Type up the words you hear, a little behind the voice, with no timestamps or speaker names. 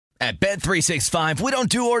At Bet365, we don't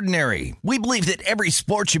do ordinary. We believe that every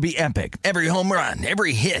sport should be epic. Every home run,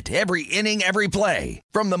 every hit, every inning, every play.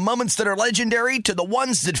 From the moments that are legendary to the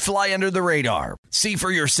ones that fly under the radar. See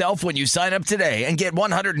for yourself when you sign up today and get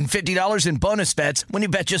 $150 in bonus bets when you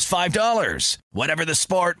bet just $5. Whatever the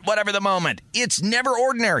sport, whatever the moment, it's never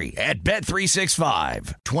ordinary at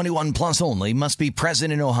Bet365. 21 plus only. Must be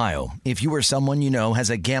present in Ohio. If you or someone you know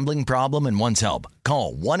has a gambling problem and wants help,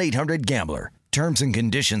 call 1-800-GAMBLER. Terms and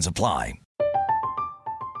conditions apply.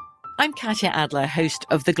 I'm Katya Adler, host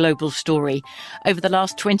of The Global Story. Over the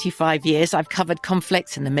last 25 years, I've covered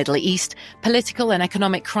conflicts in the Middle East, political and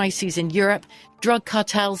economic crises in Europe, drug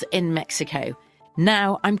cartels in Mexico.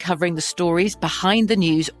 Now I'm covering the stories behind the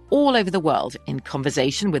news all over the world in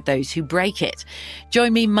conversation with those who break it.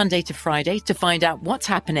 Join me Monday to Friday to find out what's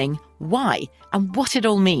happening, why, and what it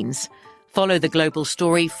all means. Follow The Global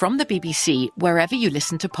Story from the BBC wherever you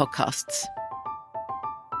listen to podcasts.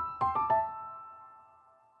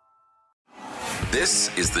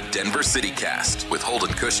 This is the Denver City Cast with Holden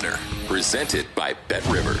Kushner, presented by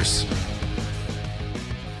BetRivers.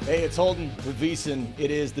 Hey, it's Holden with VSiN.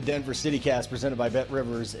 It is the Denver City Cast presented by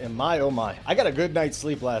BetRivers. And my, oh my, I got a good night's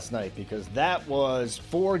sleep last night because that was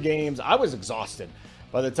 4 games. I was exhausted.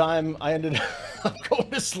 By the time I ended up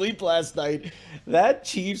going to sleep last night, that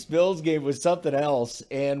Chiefs-Bills game was something else.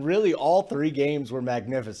 And really, all 3 games were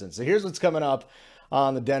magnificent. So here's what's coming up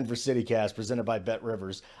on the Denver City Cast presented by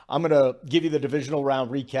BetRivers. I'm going to give you the divisional round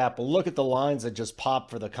recap. We'll look at the lines that just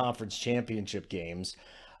popped for the conference championship games.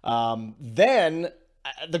 Then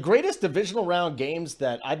the greatest divisional round games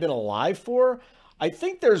that I've been alive for, I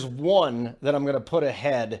think there's one that I'm going to put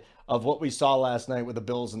ahead of what we saw last night with the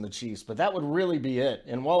Bills and the Chiefs, but that would really be it.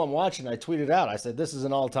 And while I'm watching, I tweeted out, I said, this is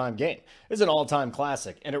an all-time game. This is an all-time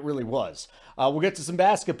classic, and it really was. We'll get to some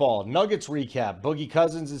basketball. Nuggets recap. Boogie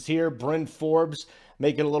Cousins is here. Bryn Forbes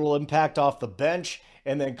making a little impact off the bench.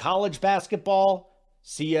 And then college basketball,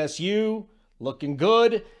 CSU looking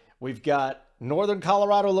good. We've got Northern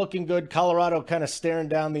Colorado looking good. Colorado kind of staring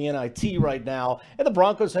down the NIT right now. And the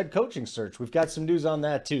Broncos head coaching search. We've got some news on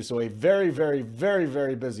that too. So a very, very, very,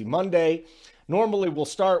 very busy Monday. Normally we'll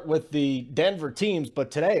start with the Denver teams,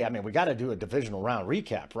 but today, we got to do a divisional round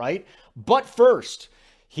recap, right? But first,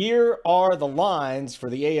 here are the lines for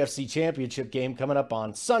the AFC Championship game coming up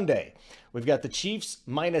on Sunday. We've got the Chiefs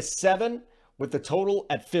 -7 with the total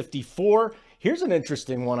at 54. Here's an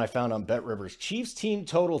interesting one I found on BetRivers. Chiefs team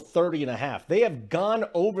total 30.5. They have gone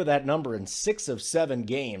over that number in 6 of 7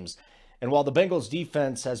 games. And while the Bengals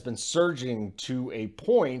defense has been surging to a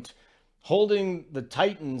point, holding the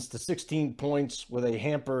Titans to 16 points with a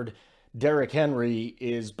hampered Derrick Henry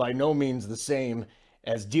is by no means the same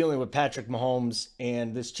as dealing with Patrick Mahomes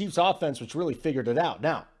and this Chiefs offense, which really figured it out.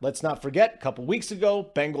 Now, let's not forget, a couple weeks ago,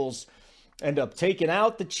 Bengals end up taking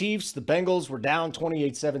out the Chiefs. The Bengals were down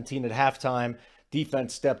 28-17 at halftime.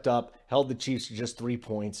 Defense stepped up, held the Chiefs to just 3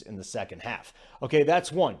 points in the second half. Okay,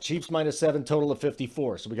 that's one. Chiefs -7, total of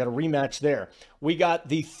 54. So we got a rematch there. We got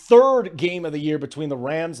the third game of the year between the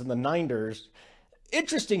Rams and the Niners.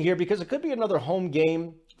 Interesting here because it could be another home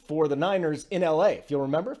game for the Niners in LA. If you'll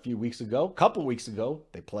remember, a couple weeks ago,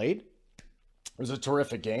 they played. It was a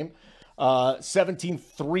terrific game.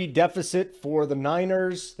 17-3 deficit for the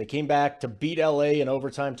Niners. They came back to beat LA in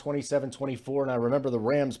overtime 27-24. And I remember the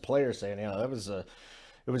Rams player saying, it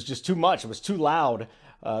was just too much. It was too loud.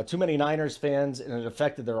 Too many Niners fans, and it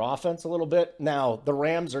affected their offense a little bit. Now, the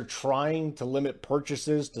Rams are trying to limit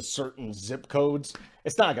purchases to certain zip codes.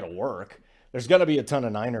 It's not going to work. There's going to be a ton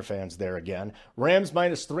of Niner fans there again. Rams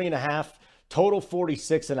 -3.5, total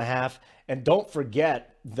 46.5. And don't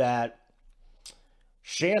forget that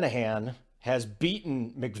Shanahan has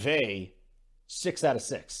beaten McVay 6 out of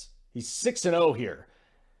 6. He's 6-0 here.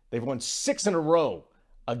 They've won 6 in a row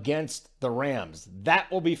against the Rams.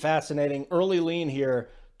 That will be fascinating. Early lean here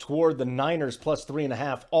toward the Niners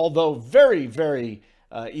 +3.5, although very, very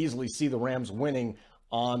easily see the Rams winning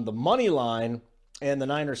on the money line and the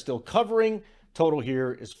Niners still covering. Total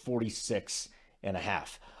here is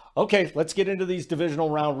 46.5. Okay, let's get into these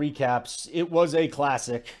divisional round recaps. It was a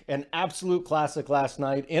classic, an absolute classic last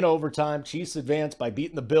night in overtime. Chiefs advanced by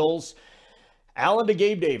beating the Bills. Allen to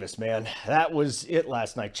Gabe Davis, man. That was it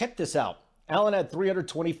last night. Check this out. Allen had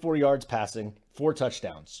 324 yards passing, 4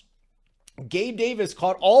 touchdowns. Gabe Davis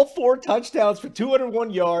caught all 4 touchdowns for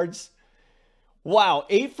 201 yards. Wow,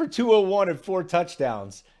 8 for 201 and 4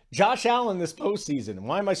 touchdowns. Josh Allen this postseason.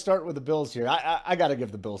 Why am I starting with the Bills here? I got to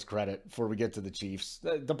give the Bills credit before we get to the Chiefs.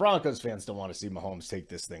 The Broncos fans don't want to see Mahomes take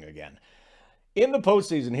this thing again. In the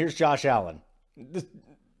postseason, here's Josh Allen.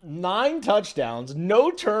 9 touchdowns,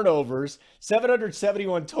 no turnovers,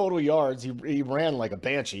 771 total yards. He ran like a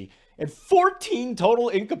banshee, and 14 total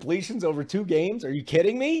incompletions over 2 games. Are you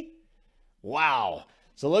kidding me? Wow.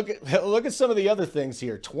 So look at some of the other things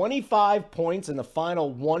here. 25 points in the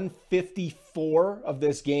final 154 of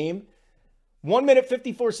this game. 1 minute,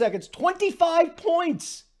 54 seconds, 25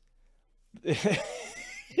 points.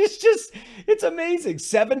 It's amazing.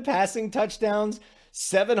 7 passing touchdowns,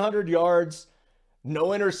 700 yards, no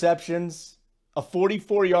interceptions, a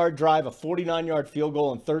 44-yard drive, a 49-yard field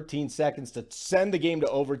goal in 13 seconds to send the game to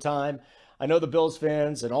overtime. I know the Bills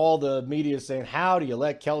fans and all the media is saying, how do you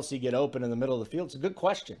let Kelce get open in the middle of the field? It's a good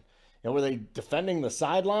question. Were they defending the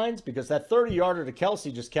sidelines? Because that 30-yarder to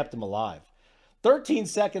Kelce just kept him alive. 13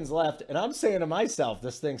 seconds left, and I'm saying to myself,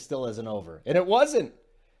 this thing still isn't over. And it wasn't.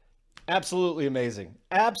 Absolutely amazing.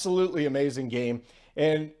 Absolutely amazing game.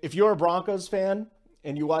 And if you're a Broncos fan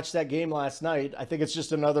and you watched that game last night, I think it's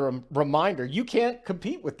just another reminder. You can't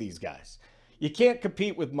compete with these guys. You can't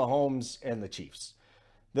compete with Mahomes and the Chiefs.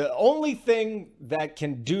 The only thing that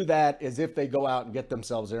can do that is if they go out and get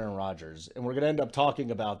themselves Aaron Rodgers. And we're going to end up talking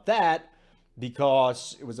about that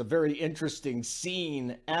because it was a very interesting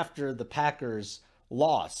scene after the Packers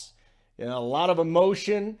loss. A lot of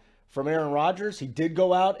emotion from Aaron Rodgers. He did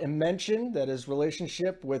go out and mention that his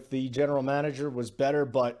relationship with the general manager was better.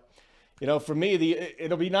 But, for me,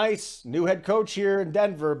 it'll be nice. New head coach here in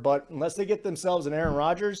Denver. But unless they get themselves an Aaron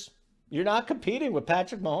Rodgers, you're not competing with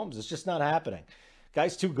Patrick Mahomes. It's just not happening.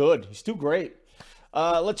 Guy's too good. He's too great.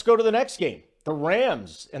 Let's go to the next game. The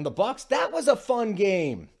Rams and the Bucs. That was a fun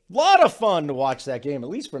game. A lot of fun to watch that game, at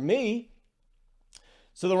least for me.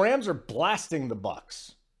 So the Rams are blasting the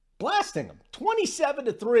Bucs. Blasting them.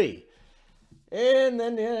 27-3. And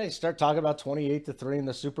then they start talking about 28-3 in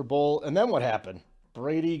the Super Bowl. And then what happened?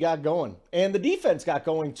 Brady got going. And the defense got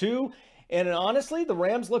going too. And honestly, the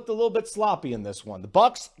Rams looked a little bit sloppy in this one. The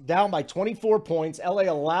Bucs down by 24 points. LA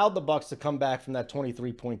allowed the Bucs to come back from that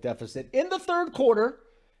 23-point deficit in the third quarter.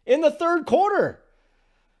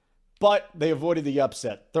 But they avoided the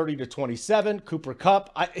upset. 30-27. Cooper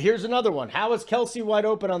Kupp. Here's another one. How is Kelce wide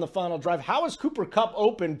open on the final drive? How is Cooper Kupp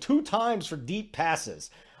open 2 times for deep passes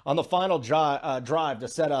on the final drive to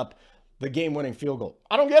set up the game-winning field goal?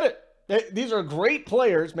 I don't get it. These are great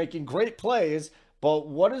players making great plays. But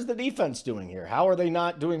what is the defense doing here? How are they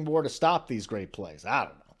not doing more to stop these great plays? I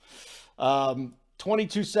don't know.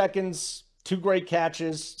 22 seconds, 2 great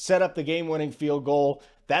catches, set up the game-winning field goal.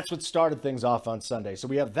 That's what started things off on Sunday. So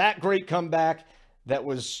we have that great comeback that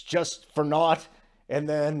was just for naught. And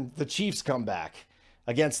then the Chiefs come back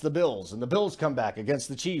against the Bills. And the Bills come back against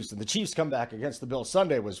the Chiefs. And the Chiefs come back against the Bills.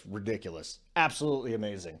 Sunday was ridiculous. Absolutely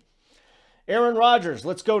amazing. Aaron Rodgers,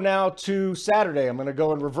 let's go now to Saturday. I'm going to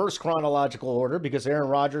go in reverse chronological order because Aaron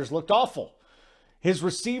Rodgers looked awful. His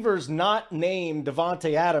receivers not named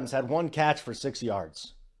Davante Adams had 1 catch for 6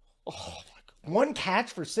 yards. Oh, 1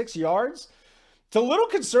 catch for 6 yards? It's a little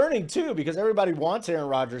concerning too because everybody wants Aaron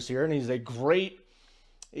Rodgers here and he'd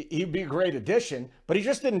be a great addition, but he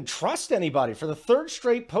just didn't trust anybody. For the 3rd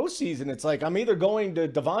straight postseason, it's like I'm either going to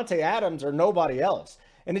Davante Adams or nobody else.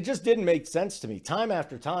 And it just didn't make sense to me. Time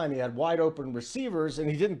after time, he had wide open receivers, and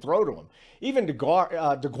he didn't throw to them. Even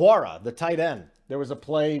DeGuara, the tight end, there was a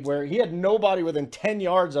play where he had nobody within 10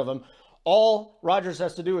 yards of him. All Rodgers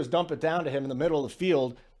has to do is dump it down to him in the middle of the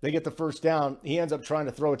field. They get the first down. He ends up trying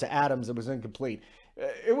to throw it to Adams. It was incomplete.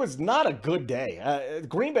 It was not a good day.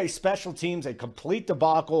 Green Bay special teams, a complete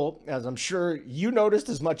debacle, as I'm sure you noticed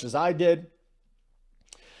as much as I did.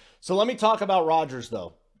 So let me talk about Rodgers,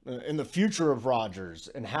 though. In the future of Rodgers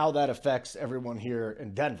and how that affects everyone here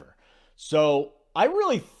in Denver. So I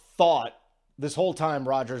really thought this whole time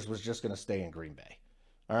Rodgers was just going to stay in Green Bay.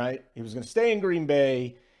 All right. He was going to stay in Green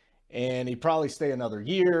Bay and he'd probably stay another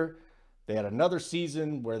year. They had another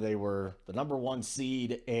season where they were the number 1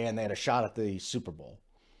 seed and they had a shot at the Super Bowl.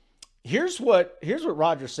 Here's what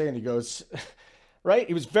Rodgers saying. He goes, right.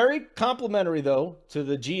 He was very complimentary though to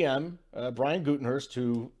the GM, Brian Gutekunst,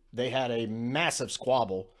 who they had a massive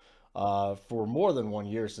squabble for more than 1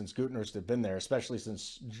 year since Gutekunst had been there, especially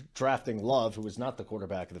since drafting Love, who was not the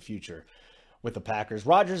quarterback of the future with the Packers.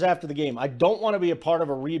 Rodgers after the game, I don't want to be a part of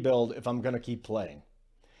a rebuild if I'm going to keep playing.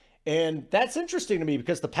 And that's interesting to me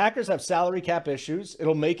because the Packers have salary cap issues.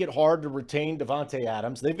 It'll make it hard to retain Davante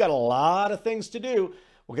Adams. They've got a lot of things to do.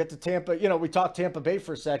 We'll get to Tampa. We talked Tampa Bay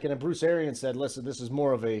for a second, and Bruce Arians said, listen, this is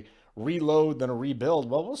more of a reload than a rebuild.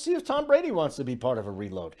 Well, we'll see if Tom Brady wants to be part of a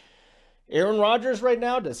reload. Aaron Rodgers right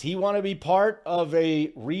now, does he want to be part of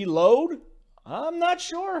a reload? I'm not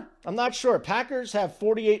sure. Packers have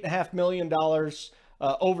 $48.5 million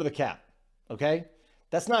over the cap. Okay?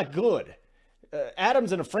 That's not good.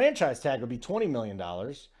 Adams in a franchise tag would be $20 million.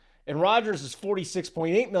 And Rodgers is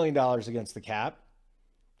 $46.8 million against the cap.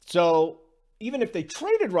 So even if they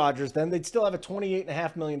traded Rodgers, then they'd still have a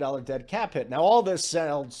 $28.5 million dead cap hit. Now, all this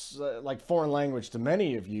sounds like foreign language to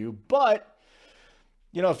many of you, but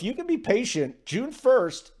if you can be patient, June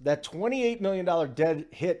 1st, that $28 million dead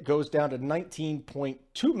hit goes down to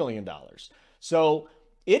 $19.2 million. So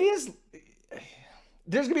there's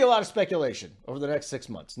going to be a lot of speculation over the next 6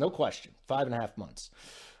 months. No question. 5.5 months.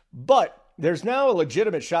 But there's now a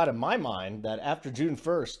legitimate shot in my mind that after June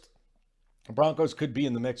 1st, the Broncos could be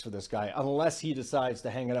in the mix for this guy unless he decides to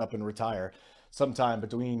hang it up and retire sometime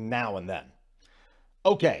between now and then.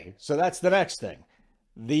 Okay, so that's the next thing.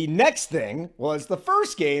 The next thing was the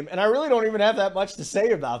first game, and I really don't even have that much to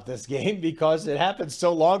say about this game because it happened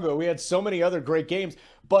so long ago. We had so many other great games,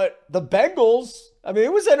 but the Bengals,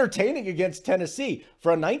 it was entertaining against Tennessee for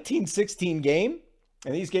a 1916 game,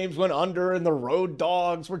 and these games went under, and the Road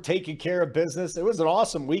Dogs were taking care of business. It was an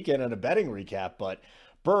awesome weekend and a betting recap, but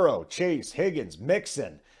Burrow, Chase, Higgins,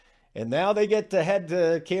 Mixon, and now they get to head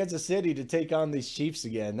to Kansas City to take on these Chiefs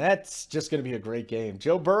again. That's just going to be a great game.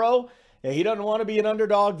 Joe Burrow, he doesn't want to be an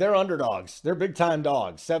underdog. They're underdogs. They're big-time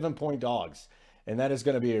dogs, 7-point dogs. And that is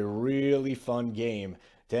going to be a really fun game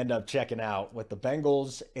to end up checking out with the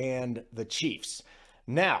Bengals and the Chiefs.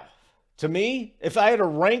 Now, to me, if I had to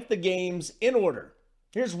rank the games in order,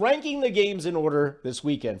 here's ranking the games in order this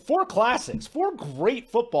weekend. 4 classics, 4 great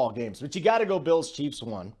football games, but you got to go Bills-Chiefs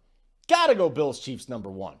 1. Got to go Bills-Chiefs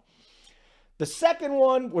number 1. The second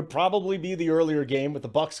one would probably be the earlier game with the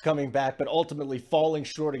Bucs coming back, but ultimately falling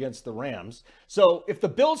short against the Rams. So if the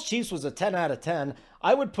Bills-Chiefs was a 10 out of 10,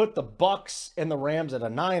 I would put the Bucs and the Rams at a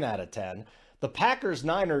 9 out of 10. The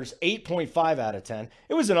Packers-Niners, 8.5 out of 10.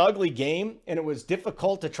 It was an ugly game, and it was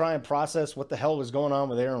difficult to try and process what the hell was going on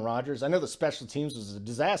with Aaron Rodgers. I know the special teams was a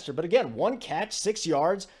disaster, but again, 1 catch, 6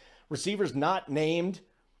 yards, receivers not named,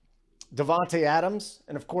 Davante Adams,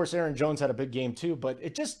 and of course Aaron Jones had a big game too, but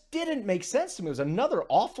it just didn't make sense to me. It was another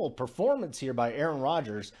awful performance here by Aaron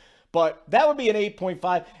Rodgers, but that would be an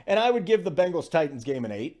 8.5, and I would give the Bengals-Titans game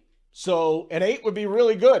an 8. So an 8 would be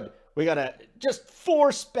really good. We got just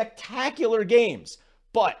 4 spectacular games,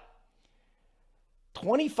 but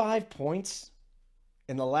 25 points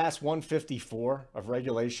in the last 154 of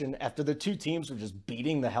regulation after the two teams were just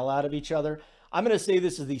beating the hell out of each other. I'm going to say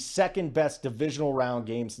this is the second best divisional round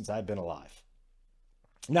game since I've been alive.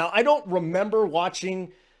 Now, I don't remember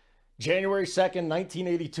watching January 2nd,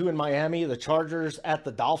 1982 in Miami, the Chargers at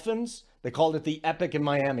the Dolphins. They called it the Epic in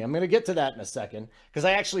Miami. I'm going to get to that in a second because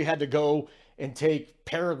I actually had to go and take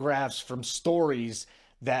paragraphs from stories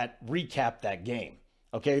that recap that game.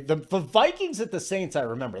 Okay, the Vikings at the Saints, I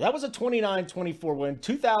remember. That was a 29-24 win,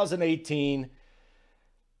 2018.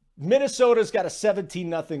 Minnesota's got a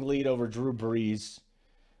 17-0 lead over Drew Brees.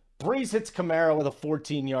 Brees hits Kamara with a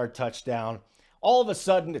 14-yard touchdown. All of a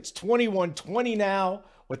sudden, it's 21-20 now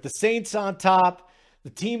with the Saints on top.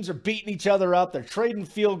 The teams are beating each other up. They're trading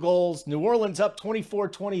field goals. New Orleans up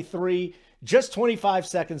 24-23. Just 25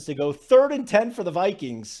 seconds to go. 3rd and 10 for the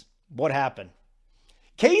Vikings. What happened?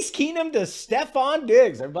 Case Keenum to Stephon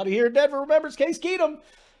Diggs. Everybody here in Denver remembers Case Keenum.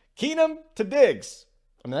 Keenum to Diggs.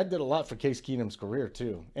 That did a lot for Case Keenum's career,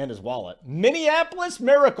 too, and his wallet. Minneapolis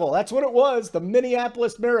Miracle. That's what it was, the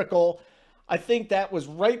Minneapolis Miracle. I think that was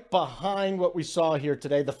right behind what we saw here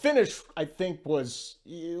today. The finish, I think, was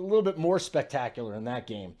a little bit more spectacular in that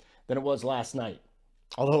game than it was last night.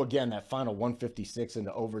 Although, again, that final 156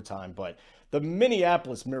 into overtime. But the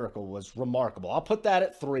Minneapolis Miracle was remarkable. I'll put that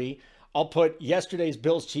at 3. I'll put yesterday's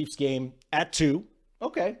Bills-Chiefs game at 2.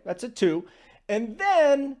 Okay, that's a 2. And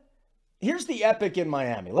then here's the Epic in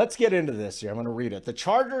Miami. Let's get into this here. I'm going to read it. The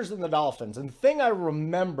Chargers and the Dolphins. And the thing I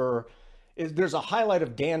remember is there's a highlight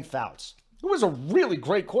of Dan Fouts, who was a really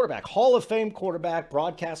great quarterback, Hall of Fame quarterback,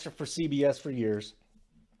 broadcaster for CBS for years.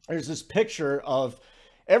 There's this picture of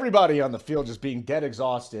everybody on the field just being dead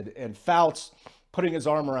exhausted and Fouts putting his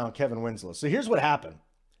arm around Kevin Winslow. So here's what happened.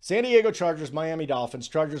 San Diego Chargers, Miami Dolphins.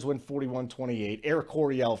 Chargers win 41-28. Eric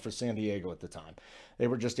Coryell for San Diego at the time. They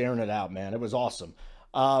were just airing it out, man. It was awesome.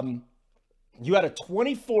 You had a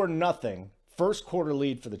 24-0 first quarter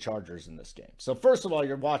lead for the Chargers in this game. So first of all,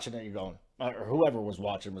 you're watching it, you're going, or whoever was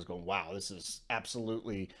watching was going, wow, this is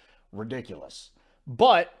absolutely ridiculous.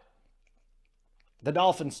 But the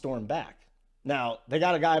Dolphins stormed back. Now, they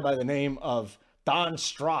got a guy by the name of Don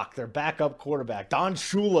Strock, their backup quarterback. Don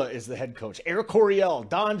Shula is the head coach. Eric Coryell,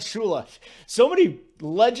 Don Shula. So many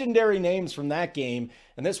legendary names from that game,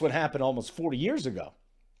 and this would happen almost 40 years ago.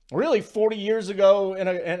 Really, 40 years ago in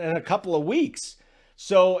a couple of weeks.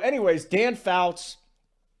 So anyways, Dan Fouts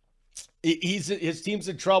His team's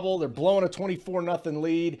in trouble. They're blowing a 24-0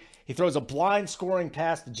 lead. He throws a blind scoring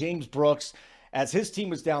pass to James Brooks as his team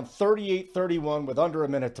was down 38-31 with under a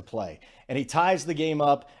minute to play. And he ties the game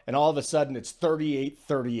up, and all of a sudden it's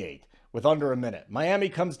 38-38 with under a minute. Miami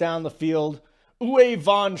comes down the field. Uwe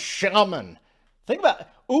von Schamann. Think about it.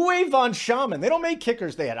 Uwe von Schamann. They don't make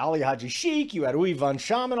kickers. They had Ali Haji Sheikh. You had Uwe von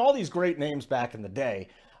Schamann. All these great names back in the day.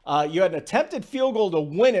 You had an attempted field goal to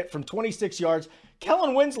win it from 26 yards.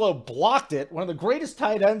 Kellen Winslow blocked it. One of the greatest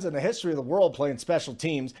tight ends in the history of the world playing special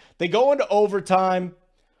teams. They go into overtime.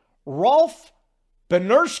 Rolf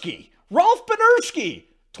Benirschke,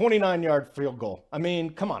 29-yard field goal. I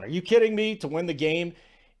mean, come on. Are you kidding me? To win the game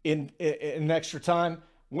in extra time.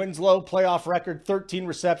 Winslow, playoff record, 13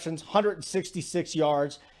 receptions, 166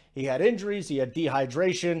 yards. He had injuries. He had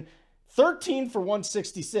dehydration. 13 for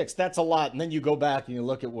 166. That's a lot. And then you go back and you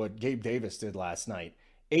look at what Gabe Davis did last night.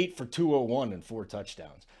 8 for 201 and 4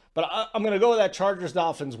 touchdowns. But I'm going to go with that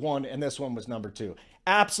Chargers-Dolphins 1, and this one was number 2.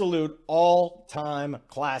 Absolute all-time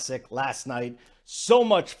classic last night. So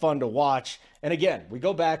much fun to watch. And again, we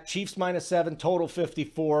go back, Chiefs -7, total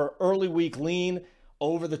 54, early week lean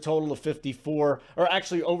over the total of 54, or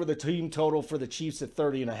actually over the team total for the Chiefs at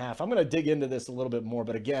 30.5. I'm going to dig into this a little bit more,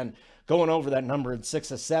 but again, going over that number in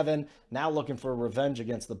 6 of 7, now looking for revenge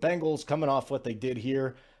against the Bengals, coming off what they did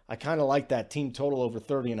here. I kind of like that team total over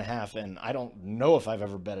 30.5, and I don't know if I've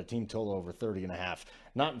ever bet a team total over 30.5.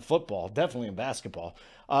 Not in football, definitely in basketball.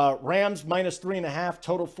 Rams -3.5,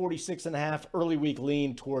 total 46.5, early week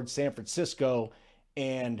lean towards San Francisco,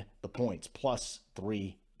 and the points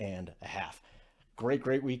 +3.5.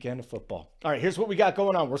 Great weekend of football. All right, here's what we got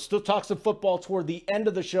going on. We're still talking some football toward the end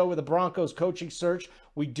of the show with the Broncos coaching search.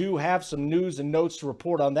 We do have some news and notes to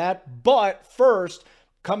report on that. But first,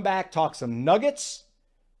 come back, talk some Nuggets.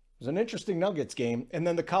 It was an interesting Nuggets game. And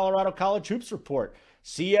then the Colorado College Hoops report.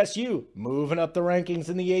 CSU moving up the rankings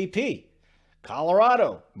in the AP.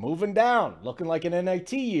 Colorado moving down, looking like an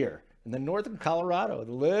NIT year. And then Northern Colorado,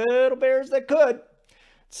 the little Bears that could.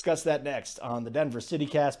 Discuss that next on the Denver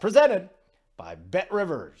CityCast, presented by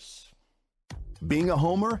BetRivers. Being a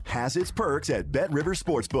homer has its perks at BetRivers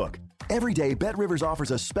Sportsbook. Every day, BetRivers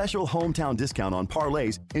offers a special hometown discount on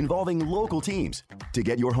parlays involving local teams. To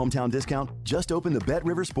get your hometown discount, just open the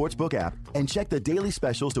BetRivers Sportsbook app and check the daily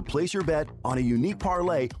specials to place your bet on a unique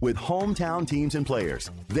parlay with hometown teams and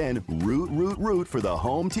players. Then root for the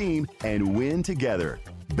home team and win together.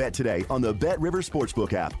 Bet today on the BetRivers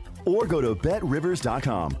Sportsbook app or go to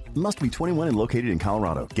BetRivers.com. Must be 21 and located in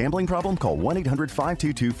Colorado. Gambling problem? Call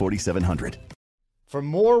 1-800-522-4700. For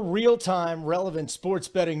more real-time, relevant sports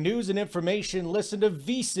betting news and information, listen to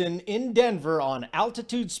VSiN in Denver on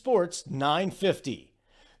Altitude Sports 950.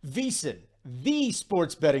 VSiN, the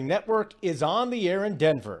sports betting network, is on the air in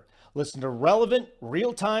Denver. Listen to relevant,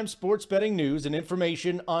 real-time sports betting news and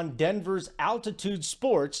information on Denver's Altitude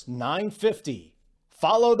Sports 950.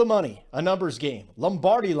 Follow the money, a numbers game,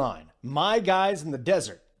 Lombardi line, My Guys in the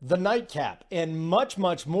Desert, the Nightcap, and much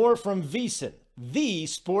more from VSiN, the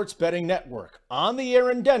sports betting network, on the air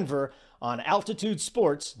in Denver on Altitude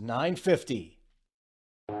Sports 950.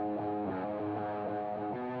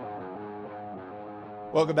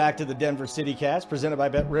 Welcome back to the Denver CityCast, presented by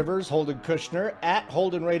BetRivers. Holden Kushner at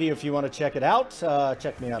Holden Radio if you want to check it out.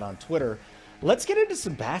 Check me out on Twitter. Let's get into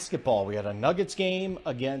some basketball. We had a Nuggets game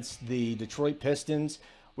against the Detroit Pistons.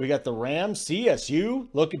 We got the Rams, CSU,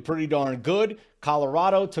 looking pretty darn good.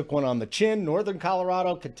 Colorado took one on the chin. Northern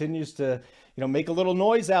Colorado continues to, make a little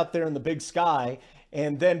noise out there in the big sky.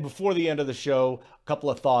 And then before the end of the show, a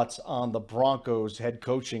couple of thoughts on the Broncos head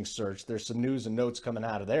coaching search. There's some news and notes coming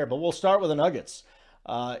out of there, but we'll start with the Nuggets.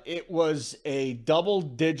 It was a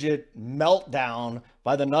double-digit meltdown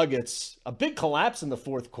by the Nuggets, a big collapse in the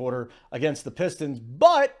fourth quarter against the Pistons,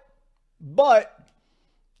 but the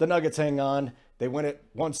Nuggets hang on. They win it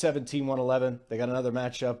 117-111. They got another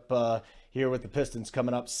matchup here with the Pistons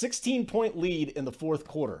coming up. 16-point lead in the fourth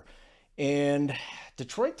quarter. And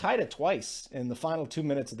Detroit tied it twice in the final 2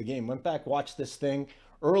 minutes of the game. Went back, watched this thing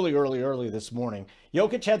early this morning.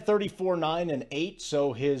 Jokic had 34, 9, and 8,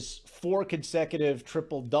 so his 4 consecutive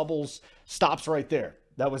triple-doubles stops right there.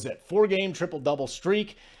 That was it. 4-game triple-double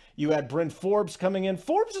streak. You had Bryn Forbes coming in.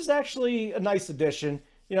 Forbes is actually a nice addition.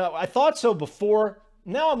 I thought so before.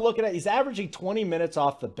 Now I'm looking at, he's averaging 20 minutes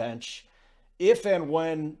off the bench. If and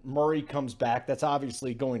when Murray comes back, that's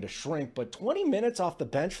obviously going to shrink, but 20 minutes off the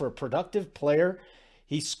bench for a productive player.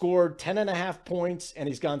 He scored 10.5 points, and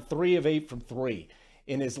he's gone 3 of 8 from 3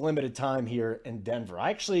 in his limited time here in Denver.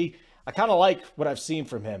 I kind of like what I've seen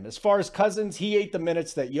from him. As far as Cousins, he ate the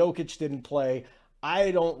minutes that Jokic didn't play.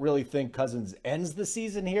 I don't really think Cousins ends the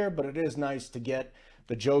season here, but it is nice to get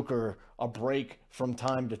the Joker a break from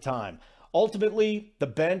time to time. Ultimately, the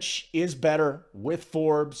bench is better with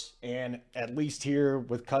Forbes, and at least here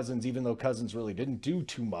with Cousins, even though Cousins really didn't do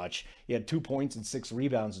too much. He had 2 points and 6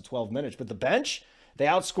 rebounds in 12 minutes. But the bench, they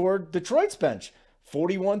outscored Detroit's bench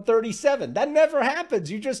 41-37. That never happens.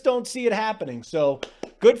 You just don't see it happening. So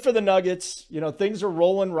good for the Nuggets. You know, things are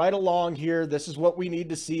rolling right along here. This is what we need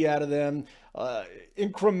to see out of them.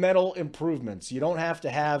 Incremental improvements. You don't have to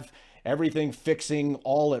have everything fixing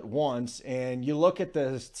all at once. And you look at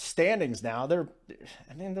the standings now, they're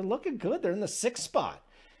looking good. They're in the 6th spot.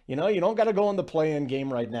 You know, you don't got to go in the play-in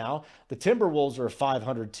game right now. The Timberwolves are a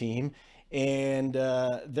 500 team, and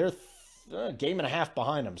they're a game and a half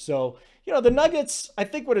behind them. So, you know, the Nuggets, I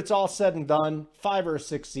think when it's all said and done, 5 or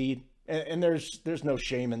 6 seed, and there's no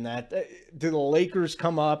shame in that. Do the Lakers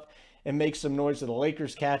come up and make some noise? Do the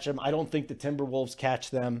Lakers catch them? I don't think the Timberwolves catch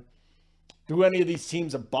them. Do any of these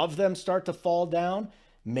teams above them start to fall down?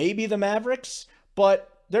 Maybe the Mavericks,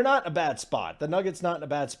 but they're not in a bad spot. The Nuggets not in a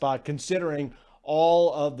bad spot considering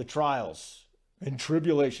all of the trials and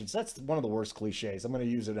tribulations. That's one of the worst cliches. I'm going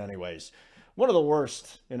to use it anyways. One of the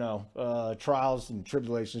worst, trials and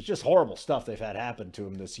tribulations. Just horrible stuff they've had happen to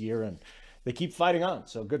them this year, and they keep fighting on.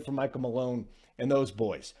 So good for Michael Malone and those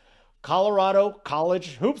boys. Colorado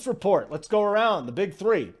College Hoops Report. Let's go around the big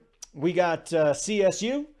three. We got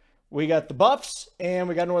CSU. We got the Buffs, and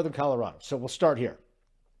we got Northern Colorado. So we'll start here.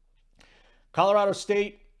 Colorado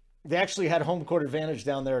State, they actually had home court advantage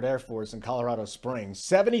down there at Air Force in Colorado Springs.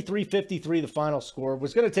 73-53 the final score.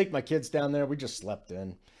 Was going to take my kids down there. We just slept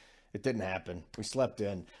in. It didn't happen. We slept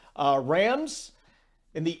in. Rams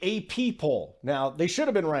in the AP poll. Now, they should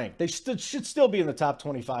have been ranked. They should still be in the top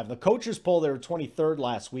 25. The coaches poll, they were 23rd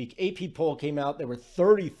last week. AP poll came out. They were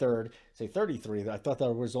 33rd. Say 33. I thought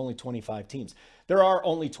there was only 25 teams. There are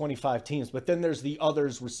only 25 teams, but then there's the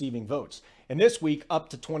others receiving votes. And this week, up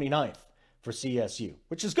to 29th for CSU,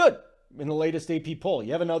 which is good in the latest AP poll.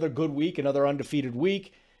 You have another good week, another undefeated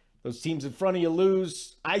week. Those teams in front of you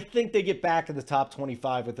lose. I think they get back in the top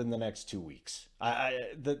 25 within the next 2 weeks.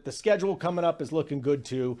 The schedule coming up is looking good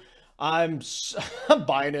too. I'm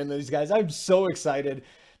buying into these guys. I'm so excited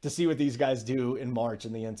to see what these guys do in March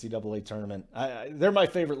in the NCAA tournament. They're my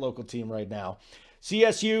favorite local team right now.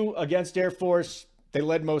 CSU against Air Force, they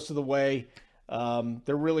led most of the way.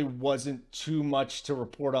 There really wasn't too much to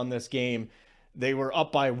report on this game. They were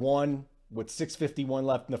up by 1 with 6:51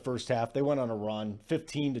 left in the first half. They went on a run,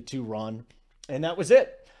 15-2 run, and that was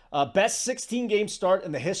it. Best 16-game start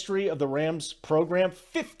in the history of the Rams program,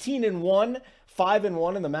 15-1,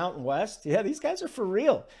 5-1 in the Mountain West. Yeah, these guys are for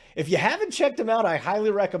real. If you haven't checked them out, I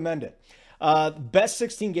highly recommend it. Best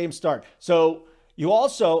 16-game start. So you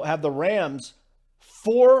also have the Rams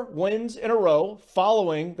 4 wins in a row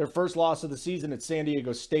following their first loss of the season at San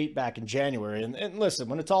Diego State back in January. And listen,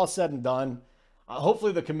 when it's all said and done,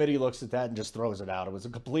 hopefully the committee looks at that and just throws it out. It was a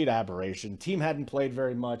complete aberration. Team hadn't played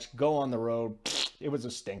very much. Go on the road. It was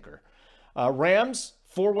a stinker. Rams,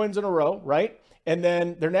 4 wins in a row, right? And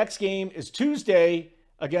then their next game is Tuesday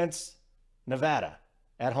against Nevada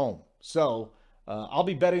at home. So I'll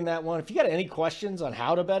be betting that one. If you got any questions on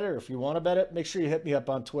how to bet it or if you want to bet it, make sure you hit me up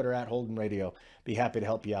on Twitter at Holden Radio. Be happy to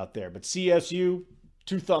help you out there. But CSU,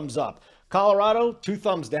 2 thumbs up. Colorado, 2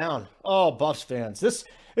 thumbs down. Oh, Buffs fans. This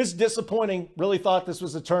is disappointing. Really thought this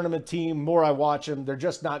was a tournament team. More I watch them, they're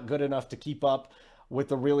just not good enough to keep up with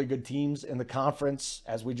the really good teams in the conference,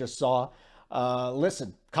 as we just saw.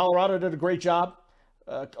 Listen, Colorado did a great job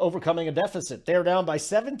overcoming a deficit. They're down by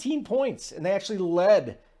 17 points, and they actually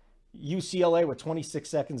led UCLA with 26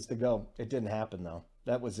 seconds to go. It didn't happen, though.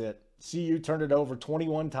 That was it. CU turned it over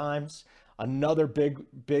 21 times. Another big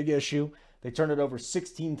issue. They turned it over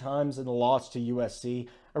 16 times in the loss to USC.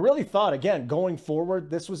 I really thought, again, going forward,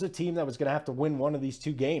 this was a team that was going to have to win one of these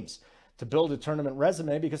 2 games to build a tournament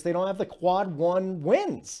resume because they don't have the quad 1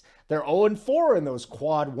 wins. They're 0-4 in those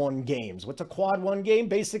quad 1 games. What's a quad 1 game?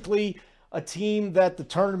 Basically, a team that the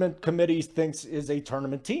tournament committee thinks is a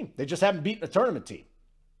tournament team. They just haven't beaten a tournament team.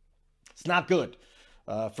 It's not good.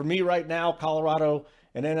 For me right now, Colorado,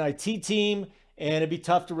 an NIT team, and it'd be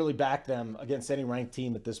tough to really back them against any ranked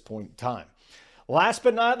team at this point in time. Last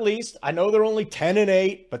but not least, I know they're only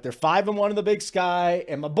 10-8, but they're 5-1 in the Big Sky.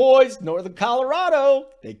 And my boys, Northern Colorado,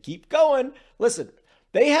 they keep going. Listen,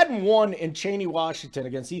 they hadn't won in Cheney, Washington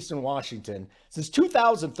against Eastern Washington since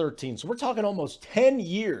 2013. So we're talking almost 10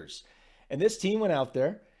 years. And this team went out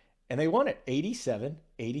there and they won it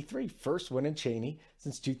 87-83. First win in Cheney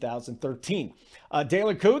since 2013.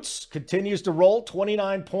 Dalen Koontz continues to roll,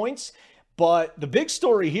 29 points. But the big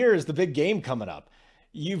story here is the big game coming up.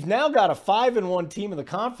 You've now got a 5-1 team in the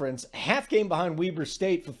conference, half game behind Weber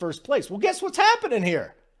State for first place. Well, guess what's happening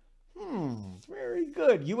here? Very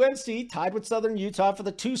good. UNC tied with Southern Utah for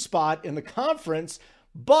the 2 spot in the conference,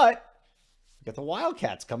 but you got the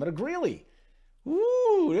Wildcats coming to Greeley.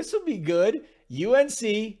 Ooh, this will be good.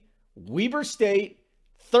 UNC, Weber State,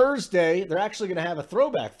 Thursday. They're actually going to have a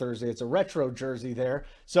throwback Thursday. It's a retro jersey there.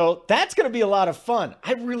 So that's going to be a lot of fun.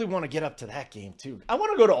 I really want to get up to that game too. I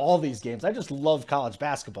want to go to all these games. I just love college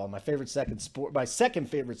basketball. My second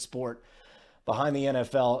favorite sport behind the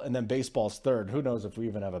NFL, and then baseball's third. Who knows if we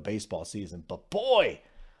even have a baseball season. But boy,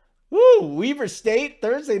 Weber State,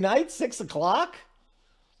 Thursday night, 6 o'clock.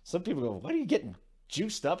 Some people go, what are you getting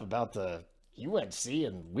juiced up about the UNC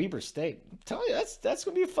and Weber State? I'm telling you, that's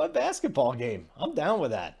going to be a fun basketball game. I'm down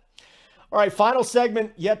with that. All right, final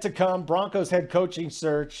segment yet to come. Broncos head coaching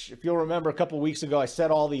search. If you'll remember, a couple weeks ago, I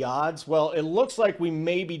said all the odds. Well, it looks like we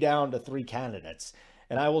may be down to 3 candidates,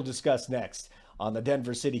 and I will discuss next on the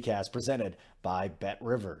Denver CityCast, presented by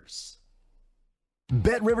BetRivers.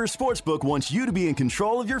 BetRivers Sportsbook wants you to be in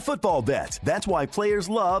control of your football bets. That's why players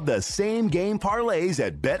love the same-game parlays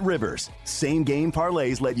at BetRivers. Same-game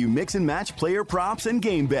parlays let you mix and match player props and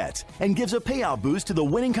game bets, and gives a payout boost to the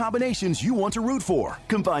winning combinations you want to root for.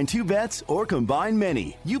 Combine 2 bets or combine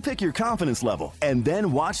many. You pick your confidence level, and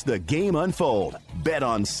then watch the game unfold. Bet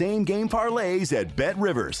on same-game parlays at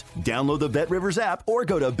BetRivers. Download the BetRivers app or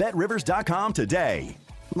go to BetRivers.com today.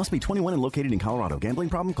 Must be 21 and located in Colorado. Gambling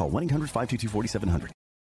problem? Call 1-800-522-4700.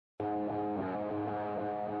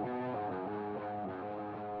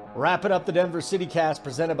 Wrapping up the Denver CityCast,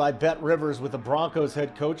 presented by BetRivers, with the Broncos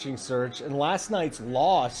head coaching search. And last night's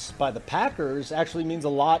loss by the Packers actually means a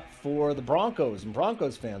lot for the Broncos and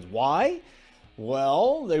Broncos fans. Why?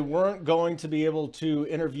 Well, they weren't going to be able to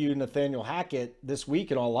interview Nathaniel Hackett this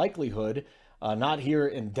week in all likelihood. Not here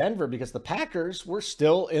in Denver, because the Packers were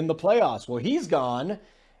still in the playoffs. Well, he's gone.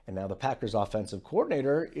 And now the Packers offensive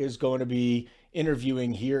coordinator is going to be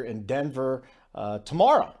interviewing here in Denver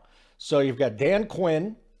tomorrow. So you've got Dan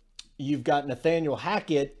Quinn, you've got Nathaniel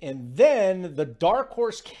Hackett, and then the dark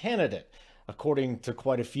horse candidate, according to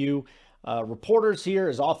quite a few reporters here,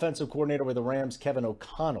 is offensive coordinator with the Rams, Kevin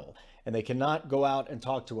O'Connell. And they cannot go out and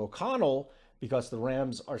talk to O'Connell because the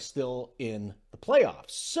Rams are still in the playoffs.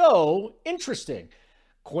 So, interesting.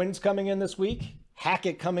 Quinn's coming in this week,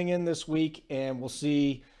 Hackett coming in this week, and we'll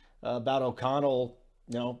see about O'Connell,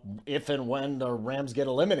 if and when the Rams get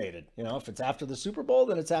eliminated. If it's after the Super Bowl,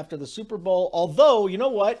 then it's after the Super Bowl. Although, you know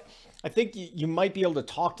what? I think you might be able to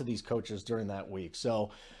talk to these coaches during that week.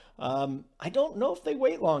 So I don't know if they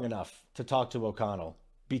wait long enough to talk to O'Connell,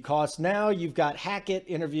 because now you've got Hackett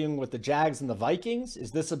interviewing with the Jags and the Vikings.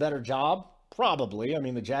 Is this a better job? Probably. I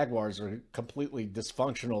mean, the Jaguars are a completely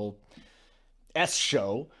dysfunctional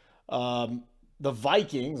show. The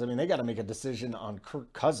Vikings, I mean, they got to make a decision on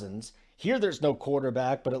Kirk Cousins. Here, there's no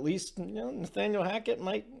quarterback, but at least Nathaniel Hackett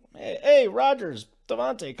might, hey, Rodgers,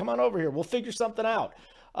 Devontae, come on over here. We'll figure something out.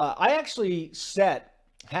 I actually set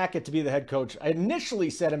Hackett to be the head coach. I initially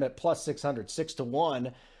set him at plus 600,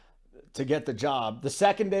 6-1 to get the job. The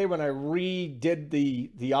second day when I redid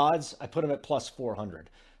the odds, I put him at plus 400.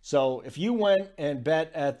 So if you went and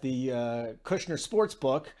bet at the Kushner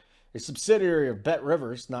Sportsbook, a subsidiary of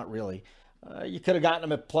BetRivers, not really, you could have gotten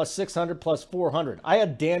him at plus 600, plus 400. I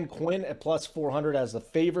had Dan Quinn at plus 400 as the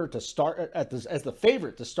favorite to start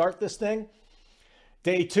this thing.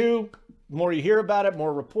 Day 2, the more you hear about it,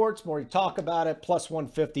 more reports, more you talk about it, plus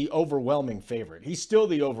 150, overwhelming favorite. He's still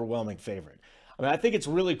the overwhelming favorite. I mean, I think it's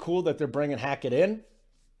really cool that they're bringing Hackett in.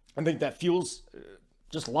 I think that fuels,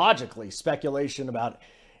 just logically, speculation about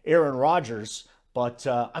Aaron Rodgers. But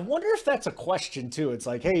I wonder if that's a question, too. It's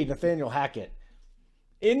like, hey, Nathaniel Hackett,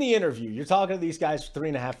 in the interview, you're talking to these guys for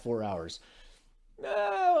 3.5, 4 hours.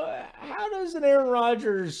 How does an Aaron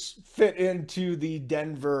Rodgers fit into the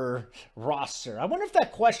Denver roster? I wonder if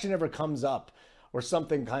that question ever comes up or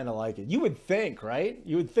something kind of like it. You would think, right?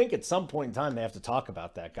 You would think at some point in time they have to talk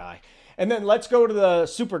about that guy. And then let's go to the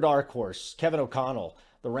super dark horse, Kevin O'Connell,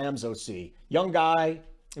 the Rams OC. Young guy.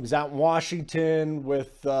 He was out in Washington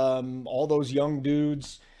with all those young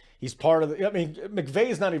dudes. He's part of the, I mean,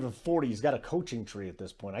 McVay's not even 40. He's got a coaching tree at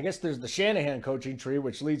this point. I guess there's the Shanahan coaching tree,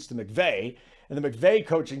 which leads to McVay, and the McVay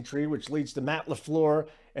coaching tree, which leads to Matt LaFleur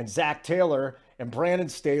and Zach Taylor and Brandon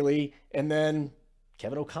Staley, and then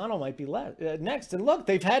Kevin O'Connell might be next. And look,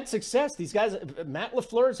 they've had success. These guys, Matt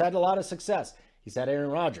LaFleur's had a lot of success. He's had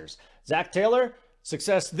Aaron Rodgers. Zach Taylor,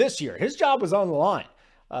 success this year. His job was on the line.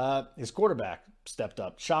 His quarterback stepped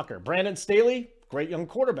up. Shocker. Brandon Staley, great young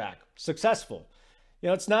quarterback, successful.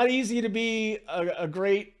 It's not easy to be a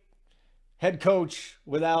great head coach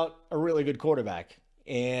without a really good quarterback.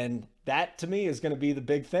 And that, to me, is going to be the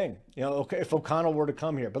big thing. Okay, if O'Connell were to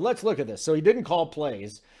come here. But let's look at this. So he didn't call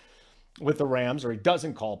plays with the Rams, or he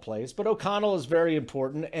doesn't call plays. But O'Connell is very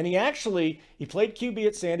important. And he played QB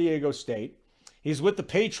at San Diego State. He's with the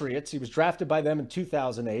Patriots. He was drafted by them in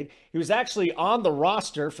 2008. He was actually on the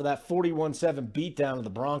roster for that 41-7 beatdown of the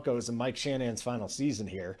Broncos in Mike Shanahan's final season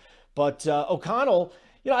here. But O'Connell,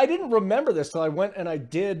 I didn't remember this till I went and I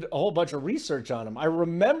did a whole bunch of research on him. I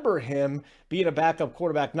remember him being a backup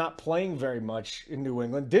quarterback, not playing very much in New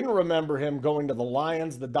England. Didn't remember him going to the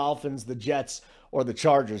Lions, the Dolphins, the Jets, or the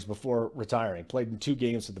Chargers before retiring. Played in 2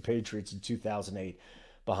 games with the Patriots in 2008.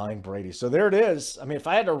 Behind Brady. So there it is. I mean, if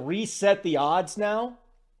I had to reset the odds now,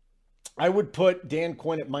 I would put Dan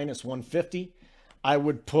Quinn at -150. I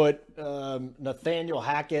would put Nathaniel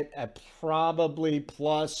Hackett at probably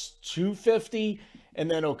 +250.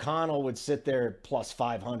 And then O'Connell would sit there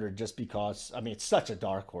 +500 just because, it's such a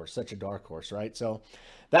dark horse, right? So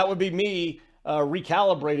that would be me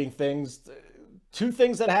recalibrating things. 2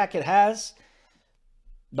 things that Hackett has.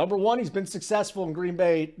 Number 1, he's been successful in Green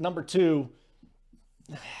Bay. Number 2,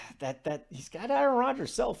 that he's got Aaron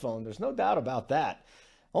Rodgers' cell phone. There's no doubt about that.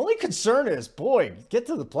 Only concern is, get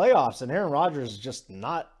to the playoffs and Aaron Rodgers just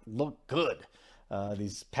not look good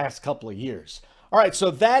these past couple of years. All right,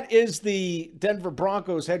 so that is the Denver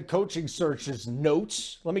Broncos head coaching searches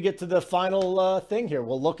notes. Let me get to the final thing here.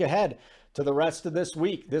 We'll look ahead to the rest of this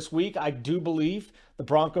week. This week, I do believe the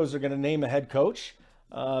Broncos are going to name a head coach.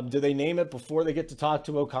 Do they name it before they get to talk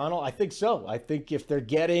to O'Connell? I think so. I think if they're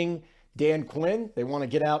getting Dan Quinn, they want to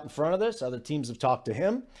get out in front of this. Other teams have talked to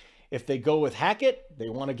him. If they go with Hackett, they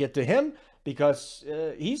want to get to him because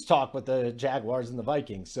he's talked with the Jaguars and the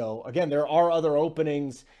Vikings. So, again, there are other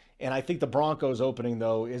openings, and I think the Broncos opening,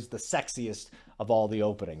 though, is the sexiest of all the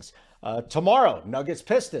openings. Tomorrow,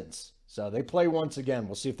 Nuggets-Pistons. So they play once again.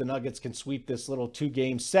 We'll see if the Nuggets can sweep this little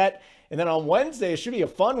 2-game set. And then on Wednesday, it should be a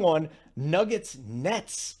fun one,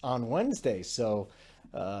 Nuggets-Nets on Wednesday. So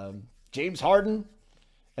James Harden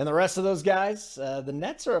and the rest of those guys, the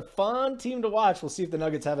Nets are a fun team to watch. We'll see if the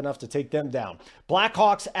Nuggets have enough to take them down.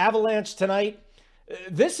 Blackhawks Avalanche tonight.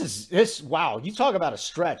 Wow, you talk about a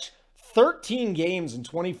stretch. 13 games in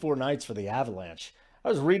 24 nights for the Avalanche. I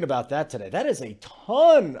was reading about that today. That is a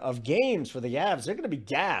ton of games for the Avs. They're going to be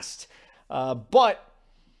gassed. But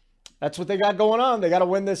that's what they got going on. They got to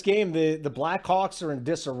win this game. The Blackhawks are in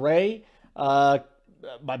disarray.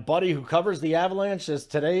 My buddy who covers the Avalanche says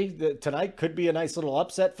tonight could be a nice little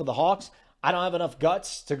upset for the Hawks. I don't have enough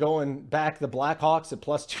guts to go and back the Blackhawks at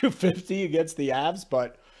 +250 against the Avs,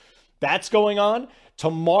 but that's going on.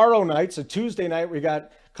 Tomorrow night, so Tuesday night, we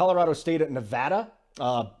got Colorado State at Nevada.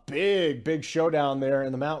 Big showdown there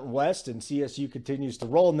in the Mountain West, and CSU continues to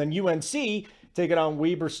roll. And then UNC taking on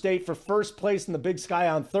Weber State for first place in the Big Sky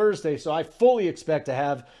on Thursday. So I fully expect to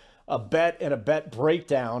have a bet and a bet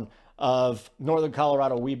breakdown of Northern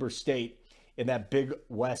Colorado Weber State in that Big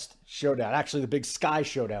West showdown. Actually, the Big Sky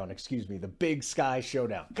showdown, the Big Sky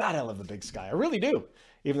showdown. God, I love the Big Sky. I really do.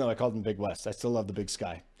 Even though I called them Big West, I still love the Big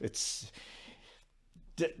Sky.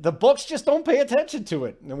 The books just don't pay attention to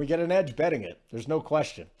it, and we get an edge betting it. There's no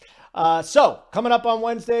question. So, coming up on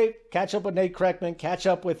Wednesday, catch up with Nate Kreckman, catch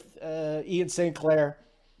up with Ian St. Clair.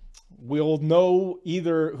 We'll know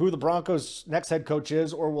either who the Broncos' next head coach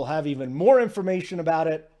is, or we'll have even more information about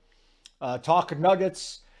it. Talk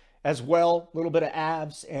Nuggets as well, a little bit of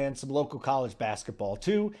Avs and some local college basketball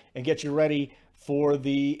too, and get you ready for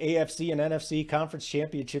the AFC and NFC Conference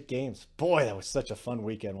Championship games. Boy, that was such a fun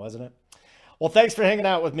weekend, wasn't it? Well, thanks for hanging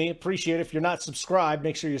out with me. Appreciate it. If you're not subscribed,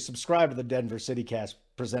 make sure you subscribe to the Denver City Cast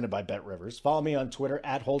presented by Bet Rivers. Follow me on Twitter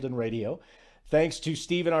at Holden Radio. Thanks to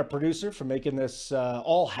Steven, our producer, for making this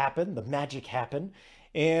all happen, the magic happen.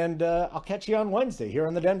 And I'll catch you on Wednesday here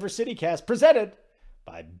on the Denver City Cast presented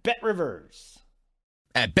by Bet Rivers.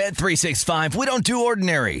 At Bet365, we don't do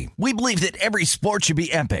ordinary. We believe that every sport should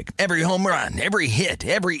be epic. Every home run, every hit,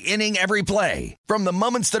 every inning, every play. From the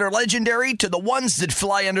moments that are legendary to the ones that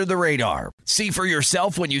fly under the radar. See for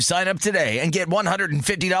yourself when you sign up today and get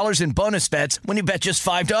 $150 in bonus bets when you bet just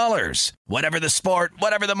 $5. Whatever the sport,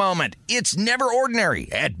 whatever the moment, it's never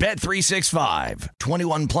ordinary at Bet365.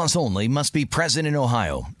 21 plus only. Must be present in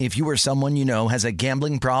Ohio. If you or someone you know has a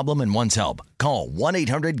gambling problem and wants help, call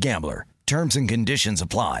 1-800-GAMBLER. Terms and conditions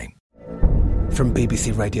apply. From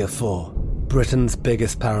BBC Radio 4, Britain's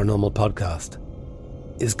biggest paranormal podcast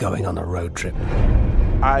is going on a road trip.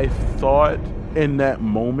 I thought in that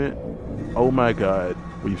moment, oh my God,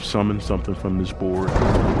 we've summoned something from this board.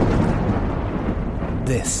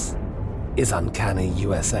 This is Uncanny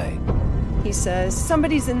USA. He says,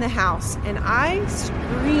 somebody's in the house, and I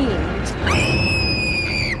screamed.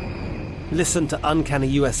 Listen to Uncanny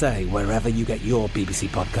USA wherever you get your BBC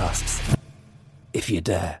podcasts, if you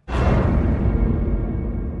dare.